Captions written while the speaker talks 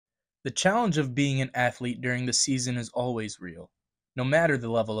The challenge of being an athlete during the season is always real, no matter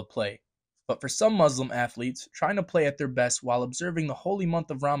the level of play. But for some Muslim athletes, trying to play at their best while observing the holy month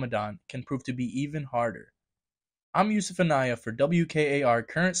of Ramadan can prove to be even harder. I'm Yusuf Anaya for WKAR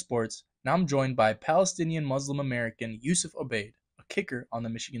Current Sports, and I'm joined by Palestinian Muslim American Yusuf Obaid, a kicker on the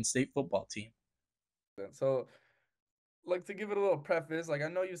Michigan State football team. So, like to give it a little preface, like I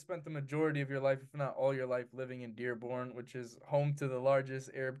know you spent the majority of your life, if not all your life, living in Dearborn, which is home to the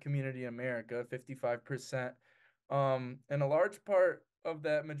largest Arab community in America, 55%. And a large part of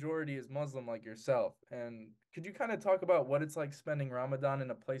that majority is Muslim like yourself. And could you kind of talk about what it's like spending Ramadan in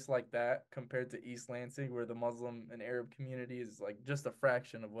a place like that compared to East Lansing, where the Muslim and Arab community is like just a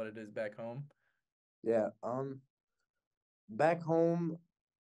fraction of what it is back home? Yeah, back home,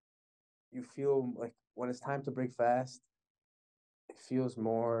 you feel like when it's time to break fast, it feels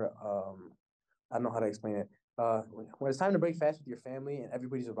more, I don't know how to explain it. When it's time to break fast with your family and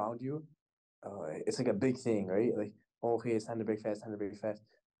everybody's around you, it's like a big thing, right? Like, oh, okay, it's time to break fast, time to break fast.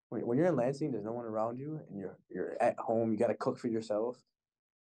 When you're in Lansing, there's no one around you, and you're at home. You gotta cook for yourself.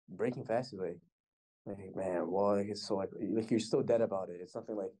 Breaking fast is like man, well, like it's so like you're still dead about it. It's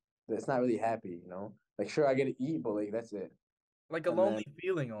something like it's not really happy, you know. Like sure, I get to eat, but like that's it. Like a And then lonely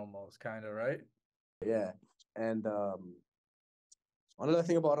feeling almost, kind of, right? yeah, and another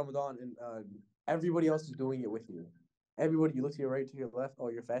thing about Ramadan, and everybody else is doing it with you. Everybody, you look to your right, to your left. Oh,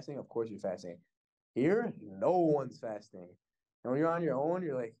 you're fasting. Of course, you're fasting. Here, no one's fasting. And when you're on your own,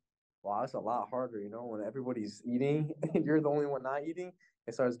 you're like, wow, it's a lot harder. You know, when everybody's eating and you're the only one not eating,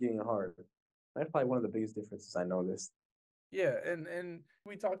 it starts getting hard. That's probably one of the biggest differences I noticed. Yeah, and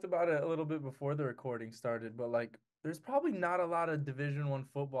we talked about it a little bit before the recording started, but like there's probably not a lot of Division 1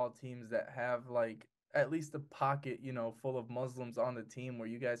 football teams that have like at least a pocket, full of Muslims on the team where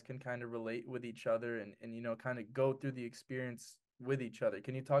you guys can kind of relate with each other and kind of go through the experience with each other.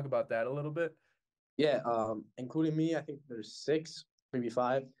 Can you talk about that a little bit? Yeah, including me, I think there's six, maybe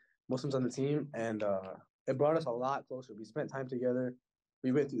five Muslims on the team, and it brought us a lot closer. We spent time together.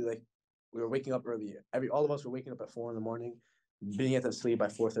 We went through like we were waking up early. All of us were waking up at 4 in the morning, being at the sleep by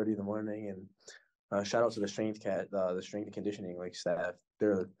 4:30 in the morning, and shout out to the the strength and conditioning like staff.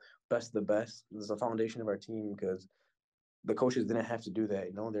 They're the best of the best. This is the foundation of our team because the coaches didn't have to do that.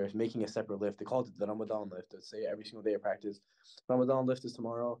 You know, they're making a separate lift. They called it the Ramadan lift. They say every single day of practice. Ramadan lift is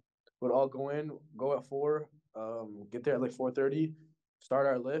tomorrow. We'd all go in, go at 4, get there at like 4:30, start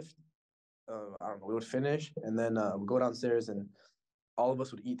our lift. I don't know. We would finish, and then we go downstairs, and all of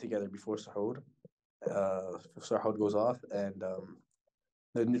us would eat together before sahur. Sahur goes off, and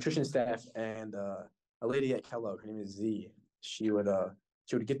the nutrition staff and a lady at Kellogg, her name is Z. She would uh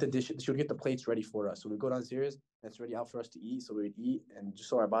she would get the dish, she would get the plates ready for us. So we'd go downstairs and it's ready out for us to eat. So we'd eat and just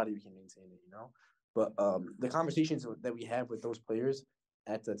so our body we can maintain it, you know. But the conversations that we have with those players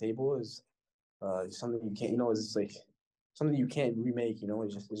at the table is something you can't, you know, it's like something you can't remake, you know.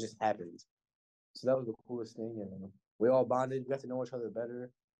 It just happens. So that was the coolest thing, and we all bonded. We got to know each other better,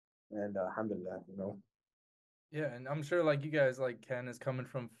 and alhamdulillah, you know. Yeah, and I'm sure like you guys like Ken is coming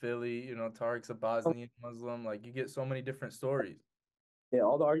from Philly, Tariq's a Bosnian Muslim, like you get so many different stories. Yeah,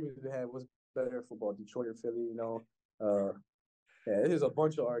 all the arguments we had was better football, Detroit or Philly, you know. Uh, yeah, there's a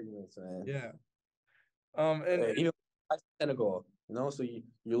bunch of arguments, man. Yeah. And Even Senegal, you know. So you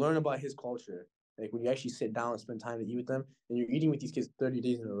learn about his culture, like when you actually sit down and spend time to eat with them, and you're eating with these kids 30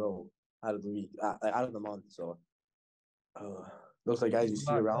 days in a row out of the week, out of the month. So uh, those are the guys you a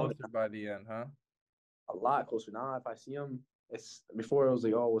see lot around closer by the end, huh? a lot closer now. If I see them, it's before it was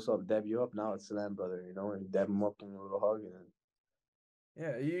like, oh, what's up, dab you up. Now it's Salam, brother, you know, and you dab him up, give him a little hug, and then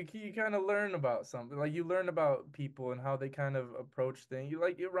Yeah, you kind of learn about something. Like you learn about people and how they kind of approach things. You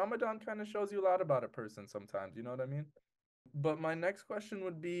like Ramadan kind of shows you a lot about a person sometimes, you know what I mean? But my next question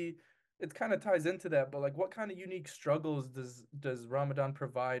would be, it kind of ties into that, but like what kind of unique struggles does Ramadan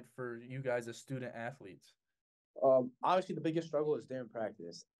provide for you guys as student athletes? obviously the biggest struggle is during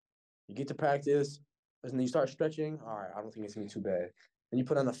practice. You get to practice, and then you start stretching. All right, I don't think it's gonna be too bad. Then you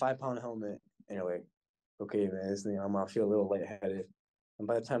put on the 5 pound helmet, and you're like, okay, man, this thing, I'm gonna feel a little lightheaded. And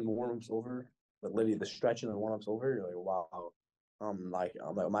by the time the warm up's over, but literally the stretching and the warm up's over, you're like, wow. I'm like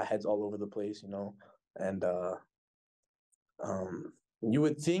my head's all over the place, you know. And you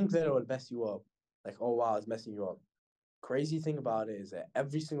would think that it would mess you up. Like, oh wow, it's messing you up. Crazy thing about it is that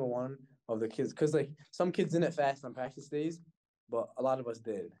every single one of the kids, because like some kids didn't fast on practice days, but a lot of us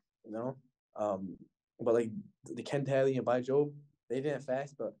did, you know. Um, but like the Ken Talley and By Job, they didn't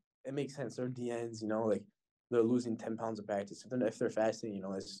fast, but it makes sense. They're DNs, you know, like they're losing 10 pounds of practice. If they're fasting, you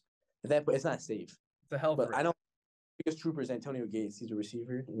know, it's not safe. It's a health But risk. I know biggest trooper is Antonio Gates. He's a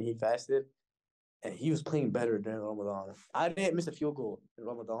receiver and he fasted. and he was playing better during Ramadan. I didn't miss a field goal in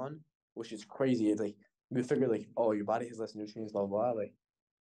Ramadan, which is crazy. It's like you figure like, oh, your body has less nutrients, blah blah. Like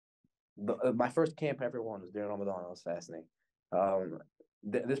my first camp I ever won was during Ramadan. I was fasting. Um,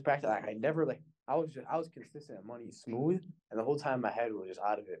 this practice, I never like. I was consistent at money, smooth, and the whole time my head was just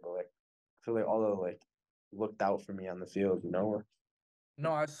out of it. But like, I feel like all the like looked out for me on the field, you know.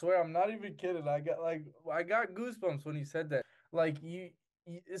 No, I swear I'm not even kidding. I got goosebumps when he said that. Like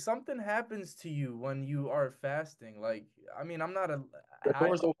something happens to you when you are fasting. Like I mean, I'm not a The I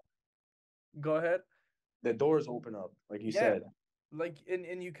doors open. go ahead. The doors open up, like you Yeah. said. Like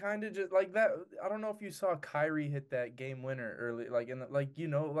and you kind of just like that. I don't know if you saw Kyrie hit that game winner early, like in the, like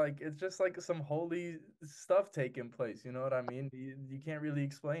like it's just like some holy stuff taking place. You know what I mean? You can't really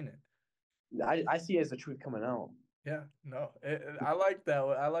explain it. I see it as the truth coming out. Yeah, no, I like that.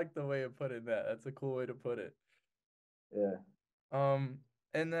 I like the way of putting that. That's a cool way to put it. Yeah. Um,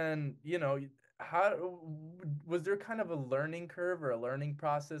 and then, how was there kind of a learning curve or a learning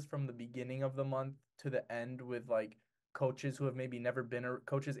process from the beginning of the month to the end with like coaches who have maybe never been or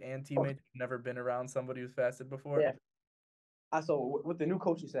coaches and teammates who've never been around somebody who's fasted before? Yeah. With the new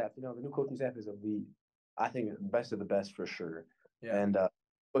coaching staff, the new coaching staff is elite. I think best of the best for sure. Yeah. And a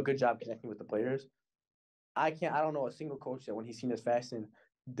good job connecting with the players. I don't know a single coach that when he's seen us fasting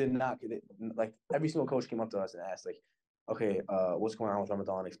did not like every single coach came up to us and asked like, okay, what's going on with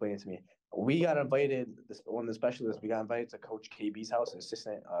Ramadan? Explain it to me. We got invited. One of the specialists. We got invited to Coach KB's house,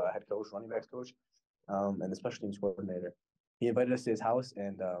 assistant head coach, running backs coach, and the special teams coordinator. He invited us to his house,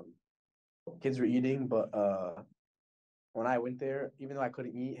 and kids were eating, but when I went there, even though I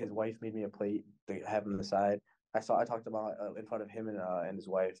couldn't eat, his wife made me a plate to have on the side. I talked about in front of him and his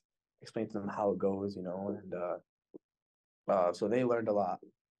wife, explained to them how it goes, and so they learned a lot.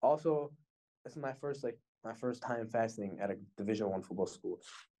 Also, this is my first time fasting at a Division I football school.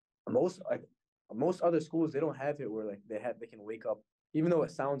 Most other schools they don't have it where like they can wake up, even though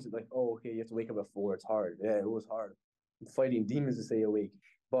it sounds like, oh, okay, you have to wake up at 4. It's hard. Yeah, it was hard. I'm fighting demons to stay awake.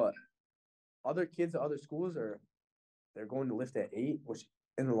 But other kids at other schools they're going to lift at 8, which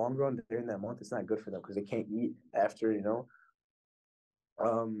in the long run during that month it's not good for them because they can't eat after.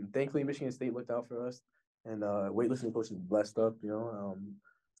 Thankfully Michigan State looked out for us, and weightlifting coaches blessed up.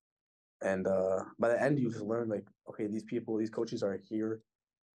 And by the end, you just learn like, okay, these coaches are here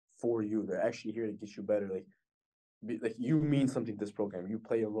for you. They're actually here to get you better. Like you mean something to this program. You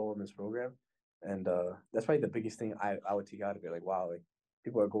play a role in this program, and that's probably the biggest thing I would take out of it. Like, wow, like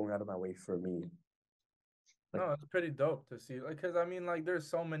people are going out of my way for me. Like, No, it's pretty dope to see. Like, cause I mean, like, there's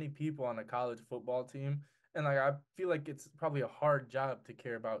so many people on a college football team, and like, I feel like it's probably a hard job to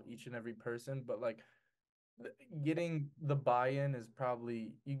care about each and every person. But like, getting the buy-in is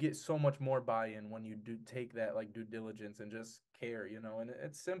probably you get so much more buy-in when you do take that like due diligence and just care, And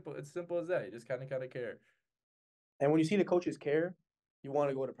it's simple. It's simple as that. You just kind of care. and when you see the coaches care, you want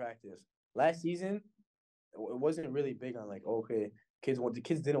to go to practice. Last season, it wasn't really big on like, okay, the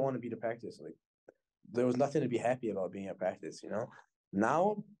kids didn't want to be to practice. Like there was nothing to be happy about being at practice.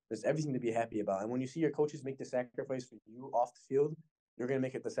 Now there's everything to be happy about. And when you see your coaches make the sacrifice for you off the field, you're gonna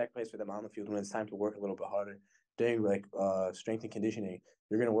make it the sacrifice for them on the field when it's time to work a little bit harder. During like strength and conditioning,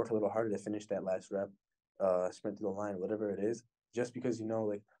 you're gonna work a little harder to finish that last rep, sprint to the line, whatever it is, just because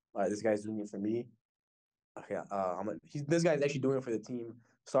like, all right, this guy's doing it for me. Okay, this guy's actually doing it for the team.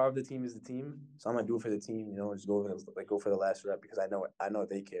 Star of the team is the team, so I'm gonna do it for the team. Just go for the last rep because I know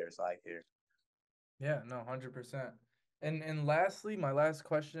they care, so I care. Yeah, no, 100%. And lastly, my last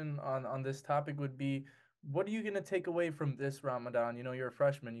question on this topic would be, what are you gonna take away from this Ramadan? You're a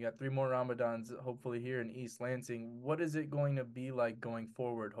freshman. You got 3 more Ramadans hopefully here in East Lansing. What is it going to be like going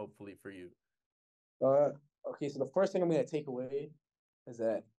forward, hopefully for you? Uh, okay, so the first thing I'm gonna take away is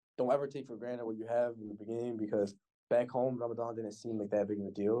that don't ever take for granted what you have in the beginning because back home Ramadan didn't seem like that big of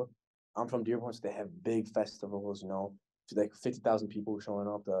a deal. I'm from Dearborn, so they have big festivals. Like 50,000 people showing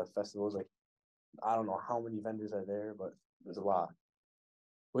up to festivals. Like I don't know how many vendors are there, but there's a lot.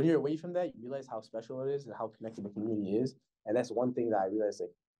 When you're away from that, you realize how special it is and how connected the community is. And that's one thing that I realized, like,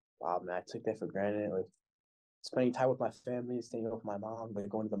 wow, man, I took that for granted. Like spending time with my family, staying with my mom, like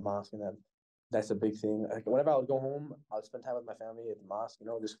going to the mosque, and that's a big thing. Like whenever I would go home, I would spend time with my family at the mosque.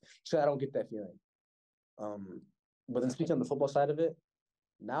 Just so I don't get that feeling. Um, but then speaking on the football side of it,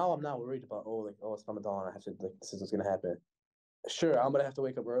 now I'm not worried about it's Ramadan. I have to like this is what's gonna happen. Sure, I'm gonna have to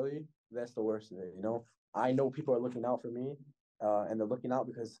wake up early. That's the worst of it. I know people are looking out for me, and they're looking out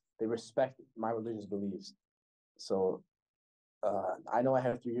because they respect my religious beliefs. So I know I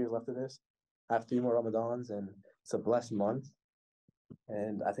have 3 years left of this. I have 3 more Ramadans, and it's a blessed month.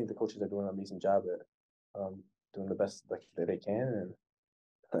 And I think the coaches are doing an amazing job at doing the best like that they can. And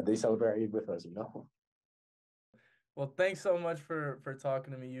they celebrate Eid with us, you know. Well, thanks so much for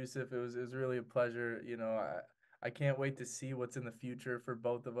talking to me, Yusuf. It was really a pleasure. You know, I can't wait to see what's in the future for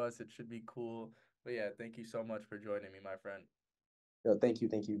both of us. It should be cool. But yeah, thank you so much for joining me, my friend. Yo, thank you,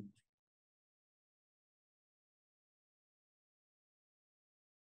 thank you.